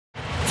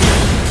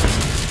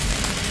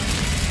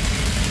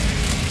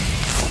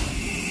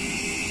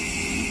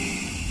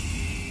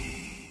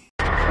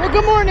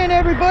Good morning,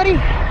 everybody.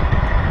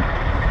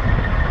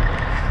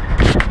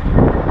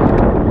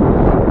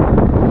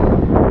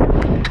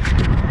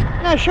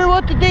 Not sure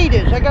what the date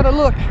is. I gotta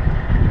look.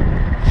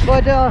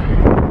 But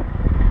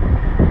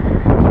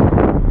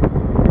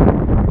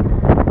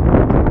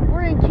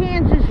we're in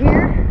Kansas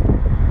here,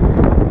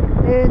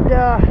 and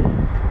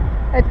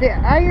at the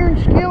Iron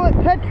Skillet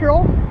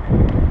Petrol.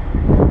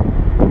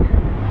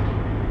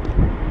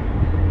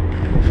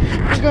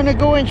 We're gonna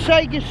go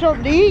inside, get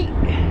something to eat.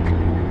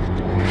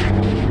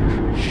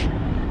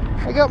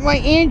 I got my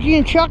Angie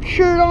and Chuck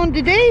shirt on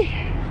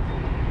today,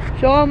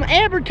 so I'm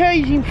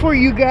advertising for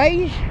you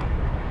guys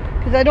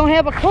because I don't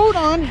have a coat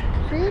on.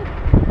 See?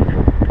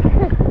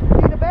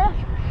 See the back?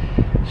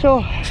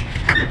 So,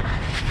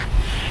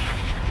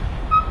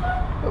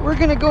 but we're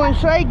gonna go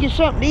inside, get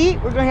something to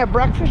eat. We're gonna have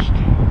breakfast,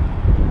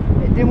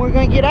 and then we're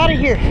gonna get out of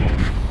here.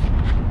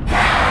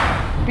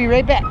 Be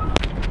right back.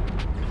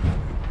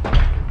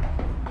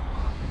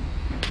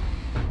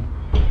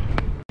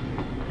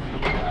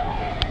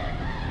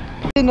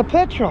 In the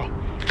petrol,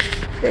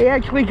 they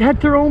actually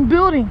got their own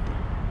building.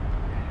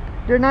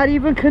 They're not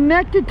even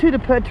connected to the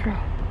petrol.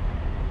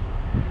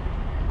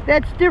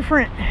 That's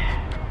different.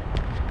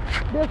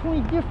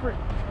 Definitely different.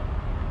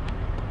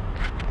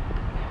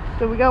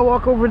 So we gotta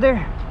walk over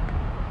there.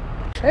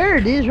 There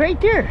it is,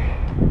 right there.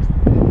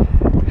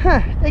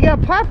 Huh, they got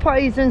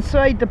Popeyes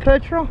inside the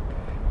petrol,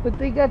 but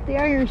they got the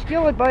Iron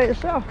Skillet by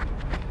itself.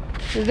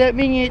 Does that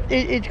mean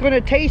it's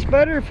gonna taste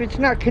better if it's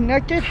not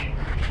connected?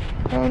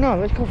 I don't know.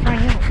 Let's go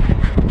find out.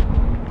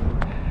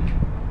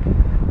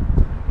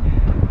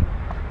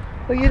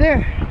 Look at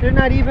there. They're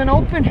not even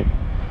open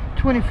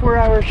 24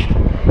 hours.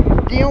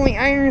 The only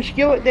Iron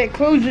Skillet that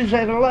closes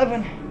at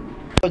 11.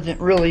 Wasn't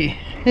really.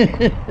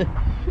 It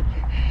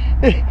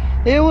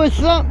was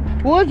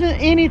wasn't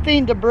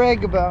anything to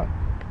brag about.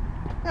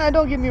 Now,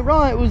 don't get me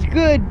wrong. It was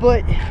good,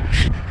 but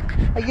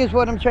I guess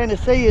what I'm trying to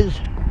say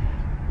is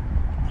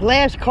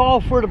last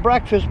call for the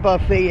breakfast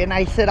buffet, and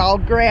I said I'll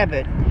grab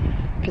it.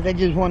 Because I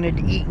just wanted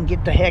to eat and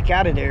get the heck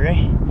out of there,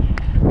 right?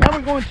 Now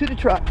we're going to the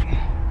truck.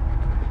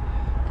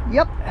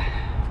 Yep.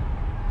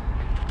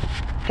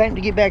 Time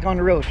to get back on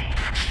the road.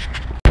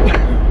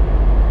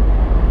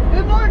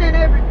 Good morning,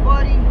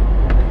 everybody.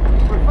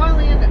 We're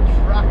finally in the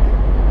truck.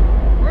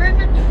 We're in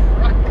the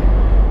truck.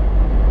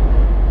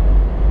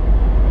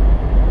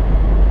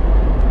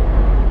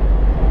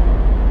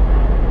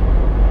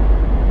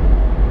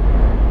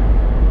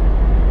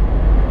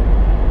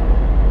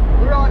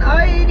 We're on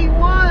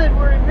I-81.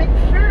 We're in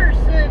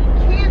McPherson,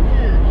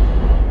 Kansas.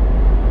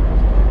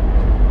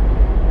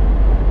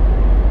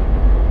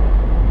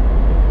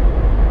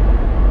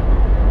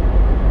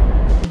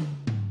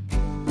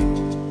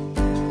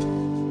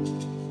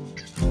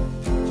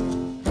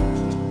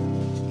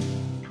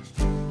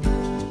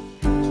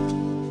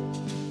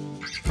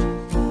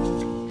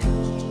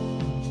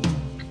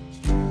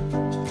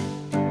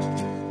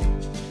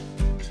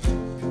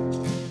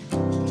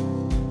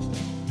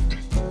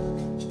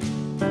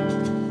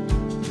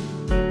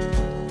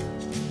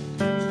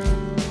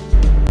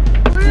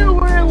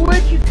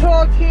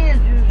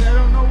 Kansas. I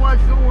don't know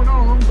what's going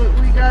on, but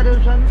we got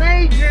us a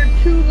major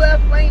 2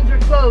 left lanes are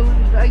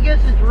closed. I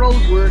guess it's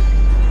road work.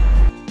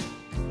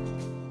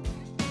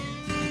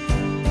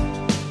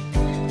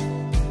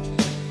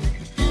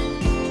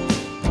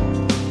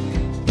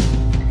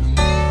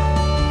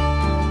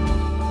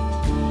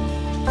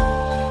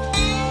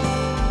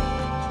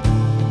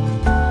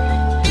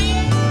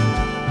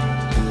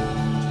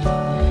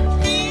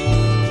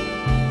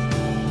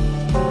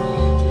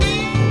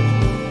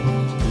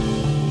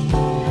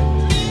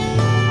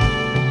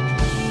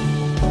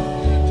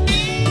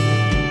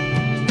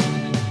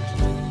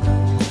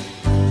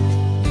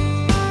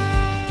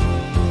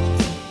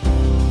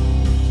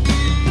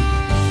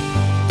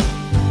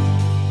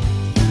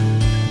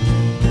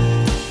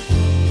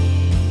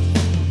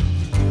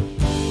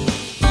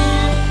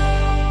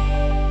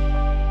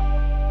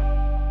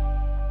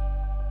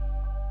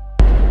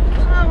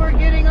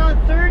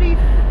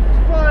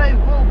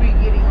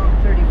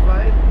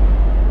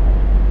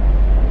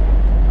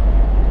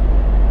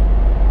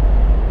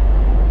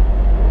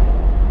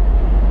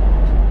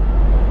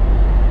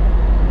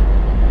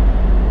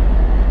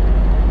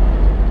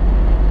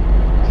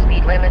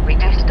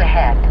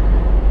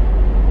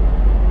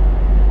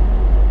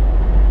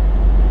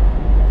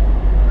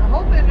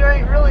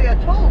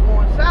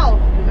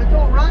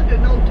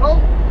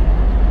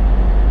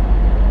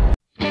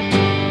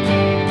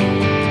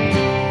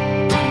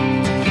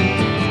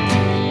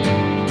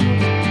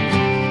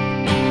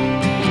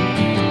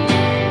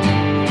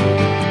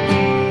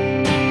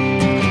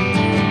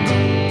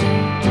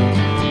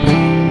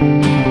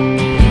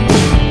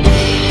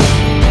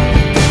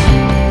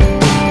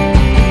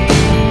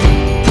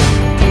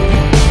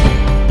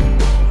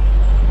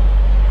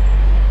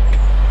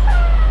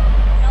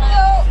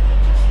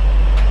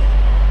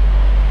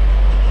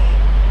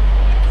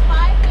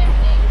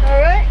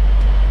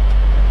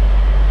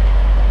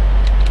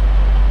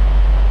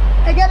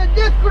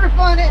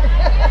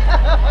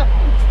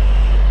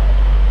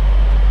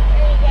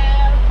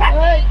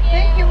 Alright,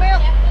 thank you,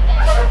 ma'am.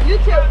 You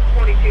too.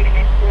 42 to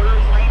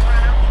headquarters, lane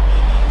runner.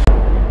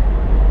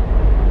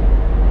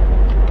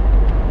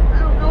 I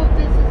don't know if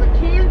this is a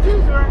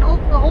Kansas or an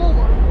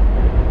Oklahoma.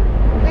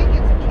 I think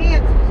it's a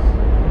Kansas.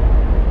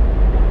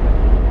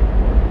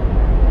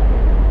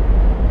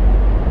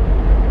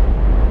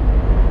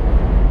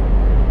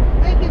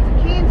 I think it's a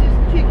Kansas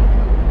chicken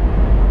coop.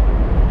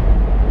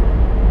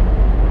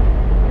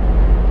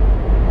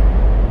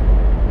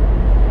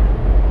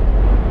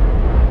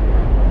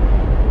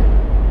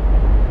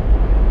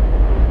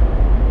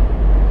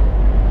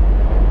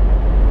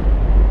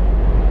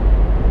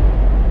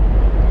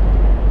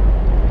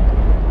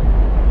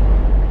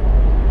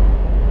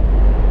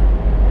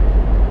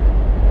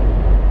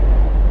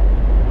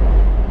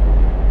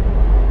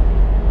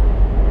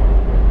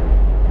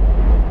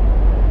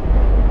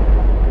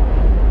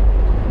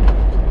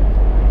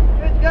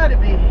 It's gotta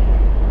be.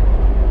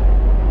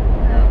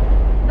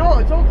 No,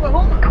 it's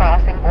Oklahoma.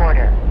 Crossing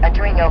border,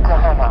 entering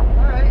Oklahoma.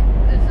 Alright,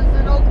 this is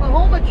an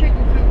Oklahoma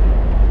chicken coop.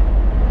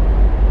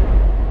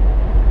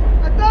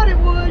 I thought it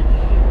was.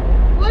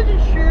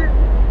 Wasn't sure.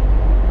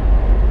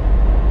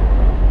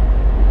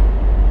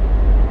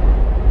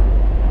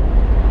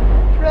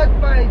 Truck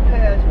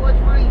bypass. What's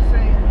mine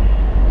saying?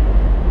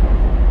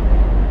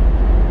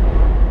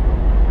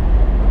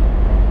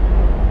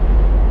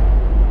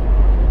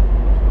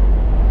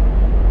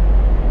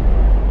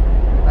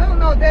 I don't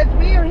know if that's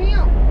me or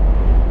him.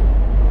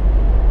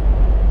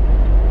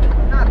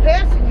 I'm not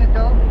passing it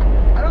though.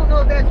 I don't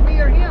know if that's me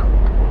or him.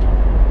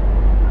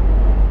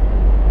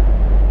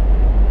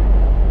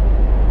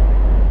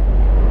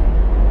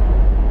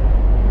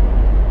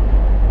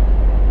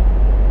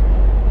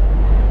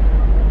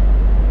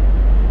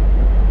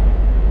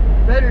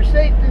 Better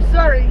safe than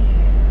sorry.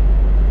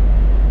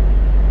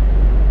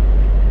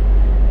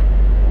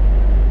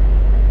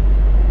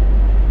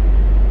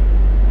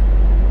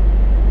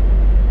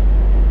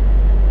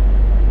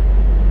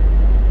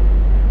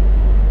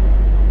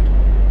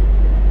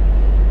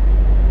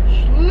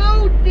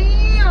 Slow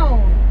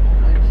down.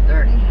 It's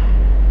 30.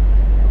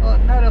 Oh,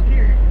 not up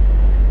here.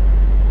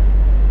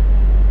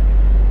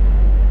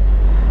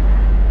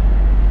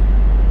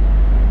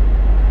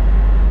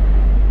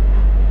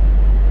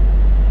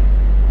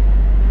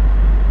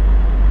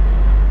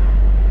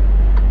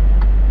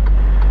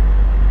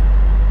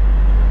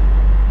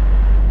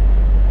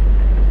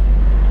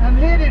 I'm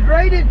headed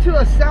right into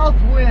a south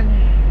wind.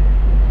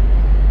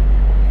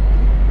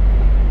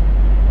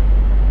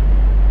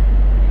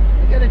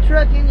 I got a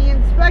truck in the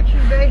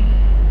inspection bay.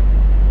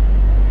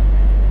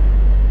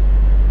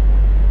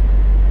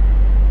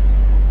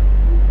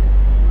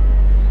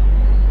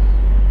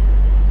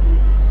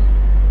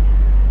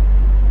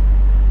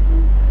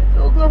 It's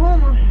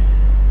Oklahoma.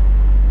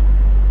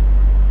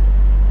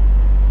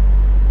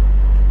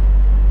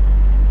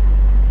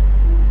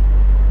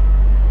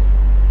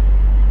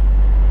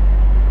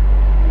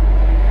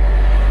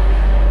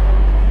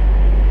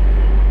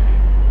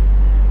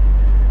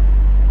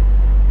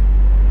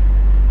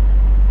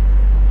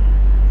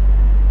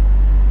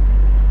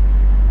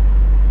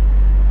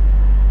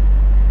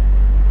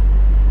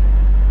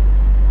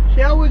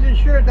 See, I wasn't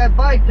sure if that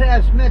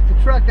bypass meant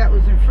the truck that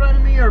was in front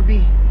of me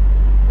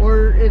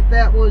or if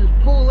that was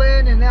pull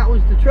in and that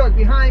was the truck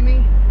behind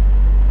me.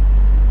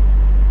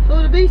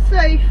 So to be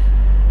safe,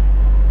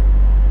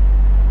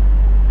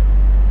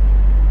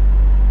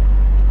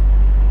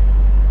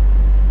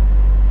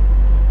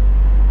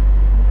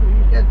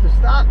 you got to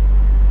stop,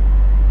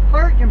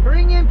 park, and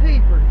bring in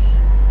papers.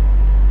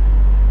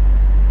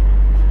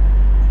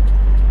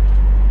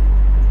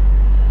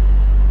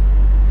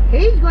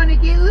 He's going to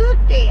get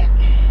looked at.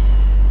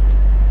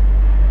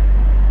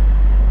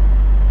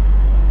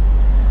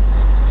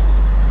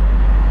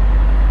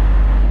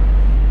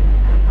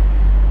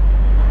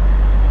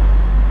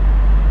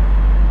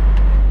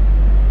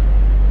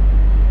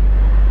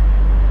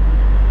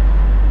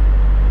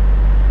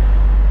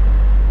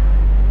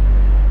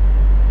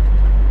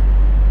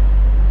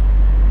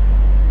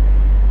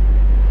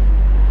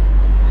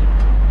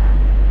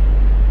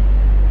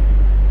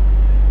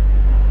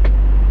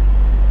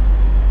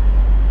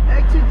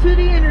 Exit to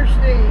the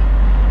interstate.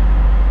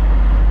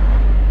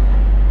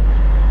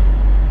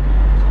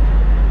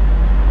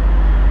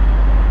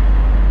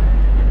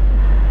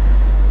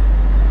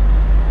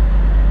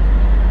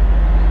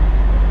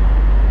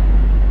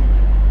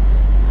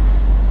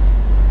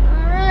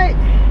 Alright.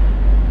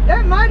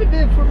 That might have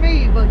been for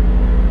me, but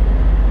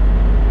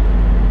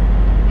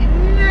you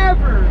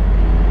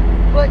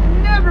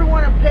never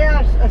want to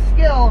pass a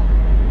scale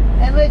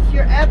unless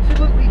you're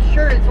absolutely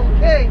sure it's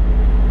okay.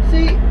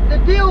 See, the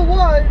deal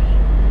was,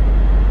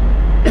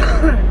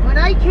 when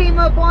I came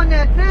up on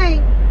that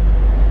thing,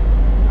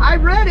 I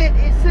read it,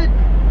 it said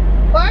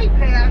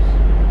bypass.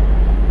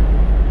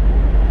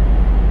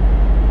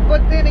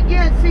 But then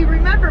again, see,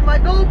 remember my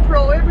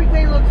GoPro,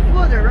 everything looks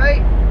further,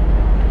 right?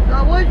 So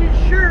I wasn't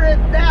sure if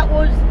that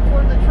was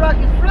for the truck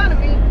in front of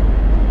me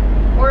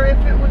or if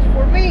it was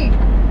for me.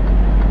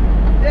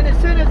 Then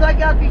as soon as I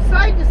got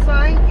beside the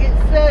sign, it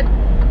said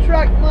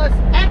truck must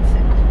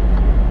exit.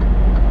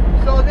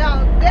 So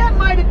now that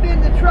might have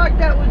been the truck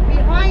that was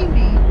behind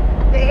me.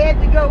 They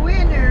had to go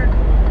in there,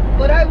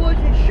 but I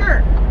wasn't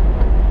sure.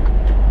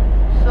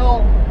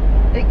 So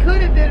it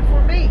could have been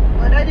for me,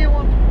 but I didn't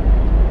want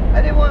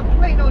to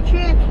play no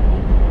chances.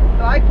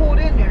 So I pulled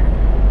in there.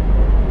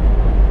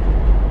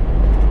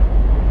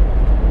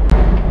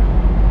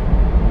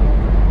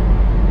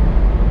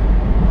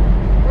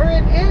 We're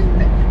in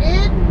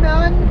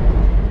Inman,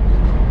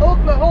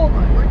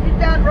 Oklahoma. We're just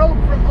down the road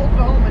from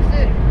Oklahoma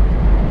City.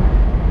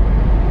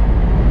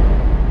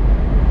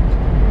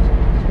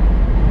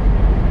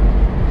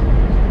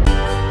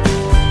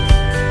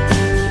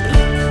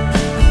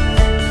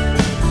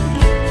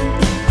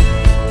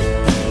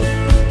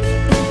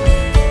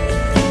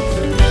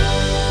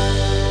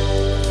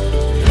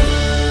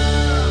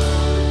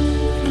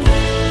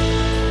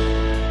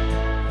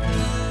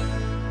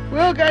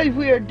 Well guys,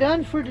 we are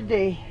done for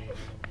today.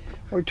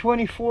 We're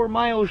 24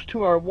 miles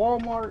to our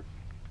Walmart.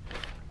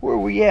 Where are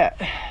we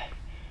at?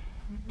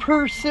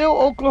 Purcell,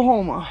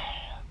 Oklahoma.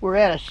 We're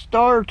at a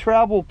Star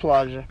Travel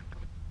Plaza.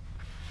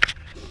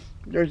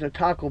 There's a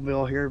Taco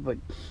Bell here, but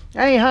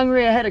I ain't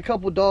hungry. I had a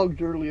couple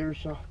dogs earlier,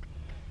 so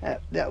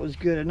that was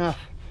good enough.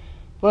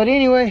 But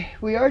anyway,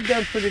 we are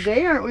done for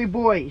today, aren't we,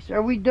 boys?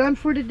 Are we done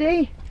for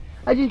today?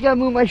 I just gotta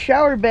move my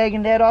shower bag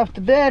and that off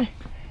the bed,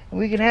 and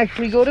we can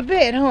actually go to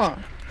bed, huh?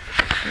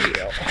 Here we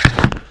go.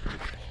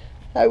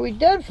 Are we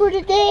done for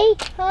today?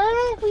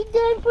 Huh? We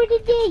done for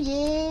today?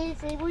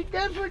 Yes, we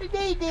done for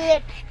today,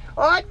 Dad.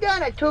 All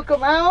done. I took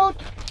them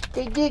out.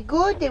 They did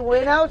good. They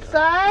went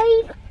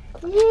outside.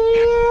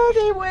 Yeah,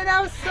 they went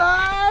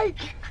outside.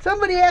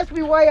 Somebody asked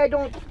me why I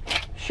don't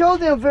show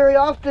them very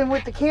often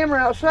with the camera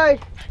outside.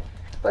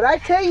 But I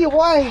tell you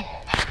why.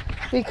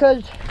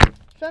 Because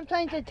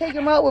sometimes I take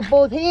them out with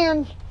both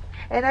hands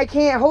and I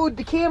can't hold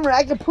the camera.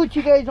 I can put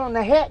you guys on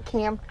the hat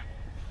cam.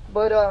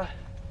 But,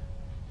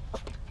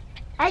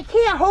 I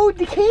can't hold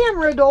the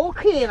camera though,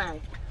 can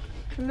I?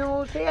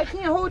 No, say I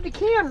can't hold the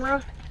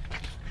camera.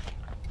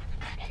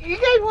 You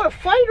guys want to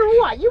fight or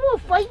what? You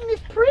want to fight in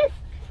this priff?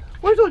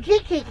 Where's old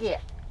Jake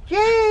at?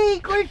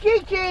 Jake, where's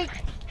Jake?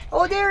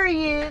 Oh, there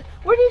he is.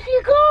 Where did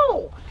he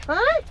go?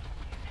 Huh?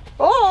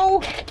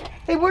 Oh,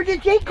 hey, where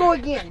did Jake go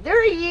again?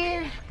 There he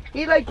is.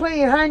 He like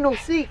playing hide and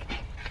seek.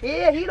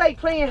 Yeah, he like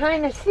playing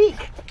hide and seek.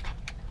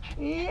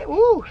 Yeah,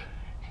 ooh.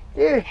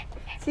 There,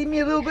 see me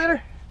a little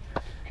better?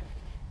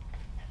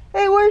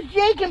 Hey, where's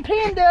Jake and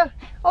Panda?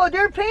 Oh,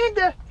 they're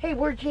Panda. Hey,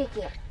 where's Jake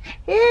at?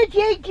 Here,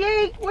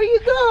 Jake, where you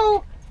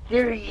go?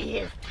 There he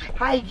is.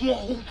 Hi,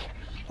 Jake.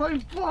 Hi,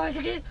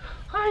 buddy.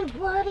 Hi,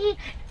 buddy.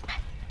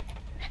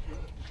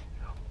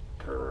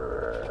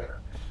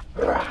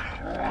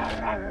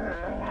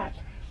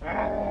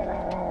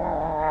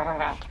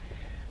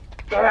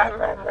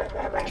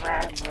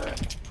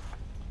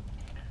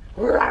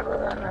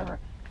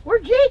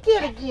 Where's Jake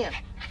at again?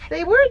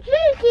 Say, where's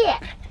Jake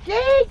at?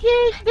 Jake,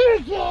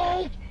 there's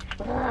Jake.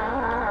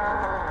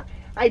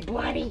 Hi,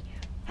 buddy.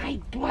 Hi,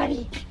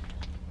 buddy.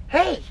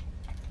 Hey,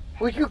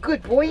 were you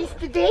good boys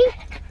today?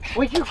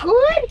 Were you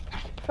good?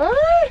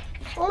 Huh?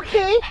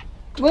 Okay.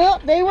 Well,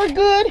 they were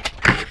good.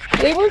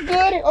 They were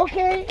good.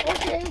 Okay.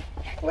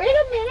 Wait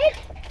a minute.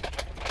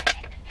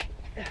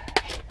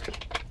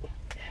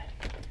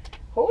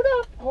 Hold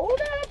up.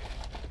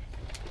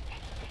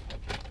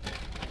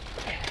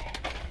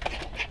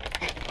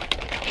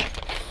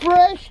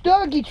 Fresh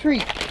doggy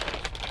treats.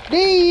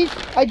 These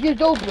I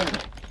just opened.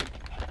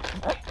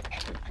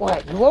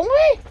 What? You want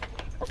one?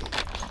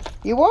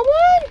 You want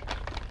one?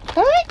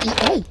 Huh?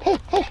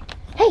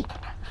 Hey.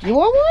 You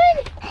want one?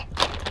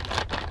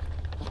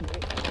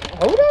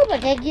 Hold up, I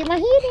gotta get my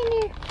hand in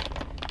there.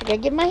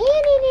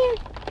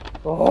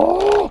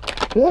 Oh,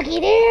 looky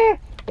there.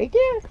 Right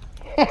there.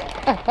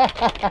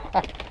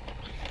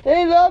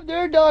 They love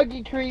their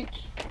doggy treats.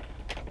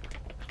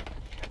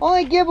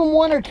 Only give them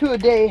 1 or 2 a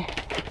day.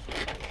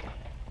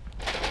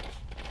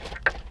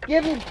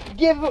 Give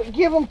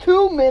them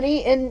too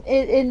many, and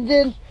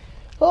then,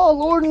 oh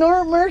Lord,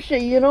 no mercy,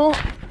 you know.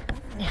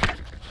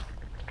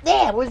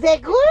 Yeah, was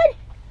that good?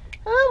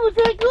 Oh, was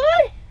that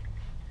good?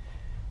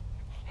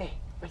 Hey,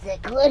 was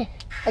that good?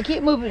 I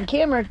keep moving the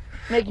camera,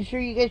 making sure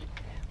you guys.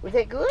 Was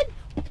that good?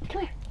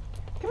 Come here.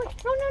 No.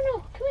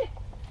 Come here.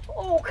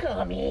 Oh,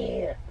 come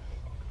here.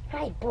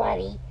 Hi,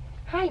 buddy.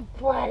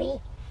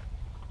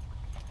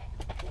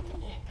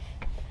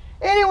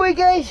 Anyway,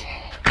 guys,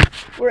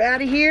 we're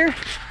out of here.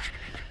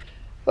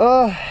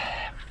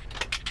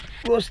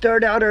 We'll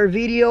start out our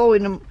video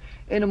in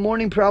the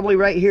morning, probably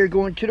right here,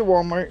 going to the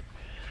Walmart.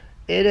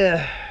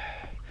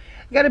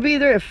 Got to be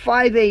there at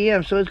 5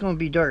 a.m. so it's going to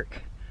be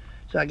dark.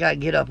 So I got to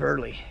get up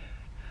early.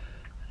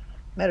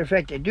 Matter of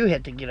fact, I do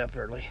have to get up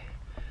early.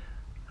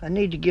 I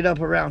need to get up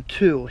around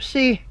 2.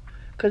 See,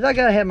 because I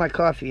got to have my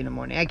coffee in the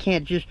morning. I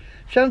can't just,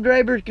 some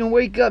drivers can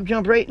wake up,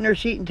 jump right in their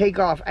seat and take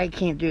off. I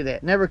can't do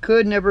that. Never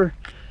could, never.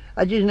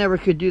 I just never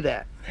could do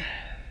that.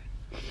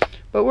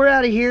 But we're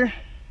out of here.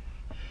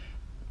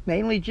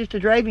 Mainly just a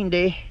driving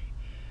day.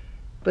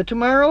 But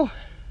tomorrow,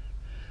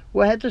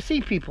 we'll have to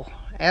see people.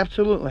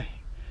 Absolutely.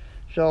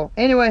 So,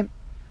 anyway,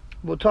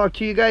 We'll talk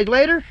to you guys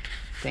later.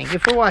 Thank you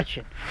for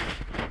watching.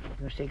 You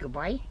want to say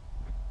goodbye?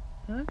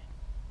 Huh?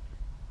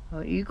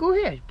 Oh, you go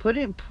ahead. Put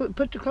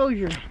the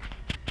closure in.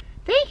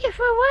 Thank you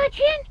for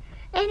watching.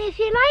 And if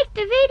you like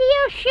the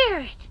video, share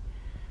it.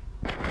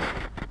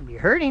 You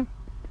heard him.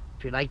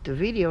 If you like the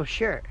video,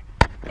 share it.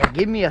 And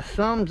give me a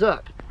thumbs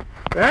up.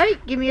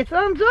 Right? Give me a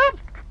thumbs up.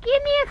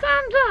 Give me a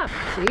thumbs up.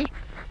 See?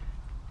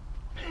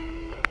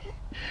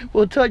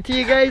 We'll talk to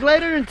you guys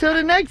later. Until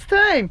the next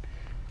time.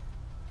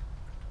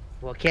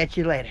 We'll catch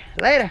you later.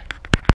 Later.